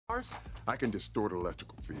Ours? I can distort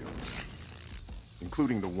electrical fields,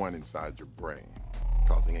 including the one inside your brain,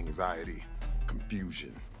 causing anxiety,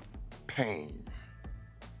 confusion, pain.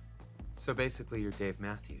 So basically, you're Dave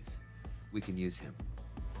Matthews. We can use him.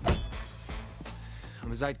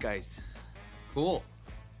 I'm a zeitgeist. Cool.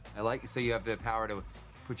 I like it. So you have the power to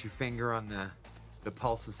put your finger on the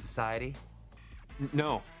pulse of society?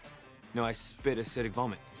 No, I spit acidic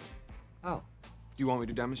vomit. Oh. Do you want me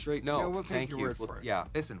to demonstrate? No, Yeah, we'll take thank your you. word for it. Yeah,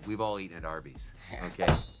 listen, we've all eaten at Arby's.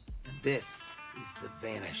 Okay. This is the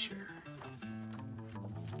Vanisher.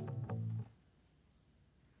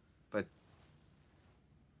 But...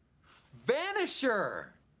 Vanisher!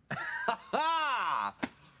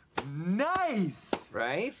 Nice!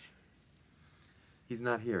 Right? He's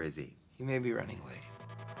not here, is he? He may be running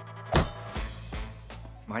late.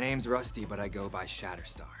 My name's Rusty, but I go by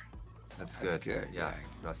Shatterstar. That's That's good. good, Yeah, yeah.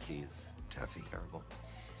 Rusty is Tuffy. terrible.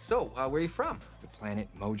 So, where are you from? The planet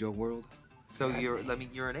Mojo World. So God,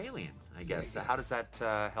 you're an alien, I guess. I How does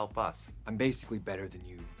that help us? I'm basically better than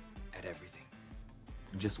you at everything.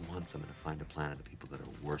 Just once, I'm gonna find a planet of people that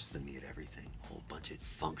are worse than me at everything. A whole bunch of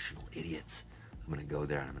functional idiots. I'm gonna go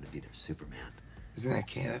there and I'm gonna be their Superman. Isn't that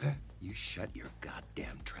Canada? You shut your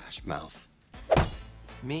goddamn trash mouth.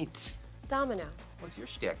 Meet. Domino. What's your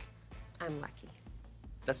shtick? I'm lucky.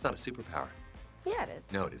 That's not a superpower. Yeah, it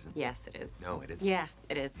is. No, it isn't. Yes, it is. No, it isn't. Yeah,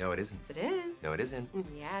 it is. No, it isn't. It is. No, it isn't.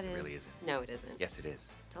 Yeah, it is. It really isn't. No, it isn't. Yes, it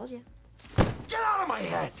is. Told you. Get out of my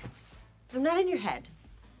head! I'm not in your head.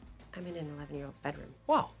 I'm in an 11-year-old's bedroom.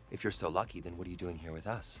 Well, if you're so lucky, then what are you doing here with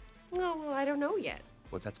us? Oh, well, I don't know yet.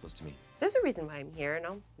 What's that supposed to mean? There's a reason why I'm here, and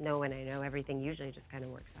I'll know when I know. Everything usually just kind of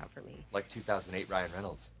works out for me. Like 2008 Ryan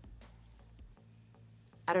Reynolds.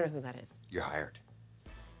 I don't know who that is. You're hired.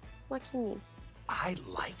 Lucky me. I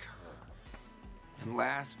like her. And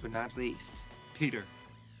last but not least, Peter.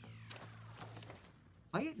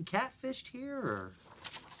 Am I getting catfished here, or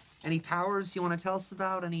any powers you want to tell us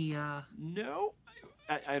about? Any, No,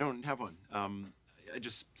 I don't have one. I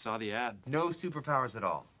just saw the ad. No superpowers at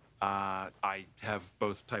all? I have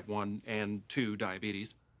both type 1 and 2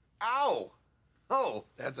 diabetes. Ow! Oh,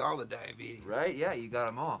 that's all the diabetes. right, yeah, you got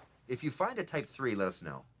them all. If you find a type 3, let us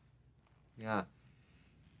know. Yeah.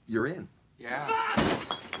 You're in. Yeah.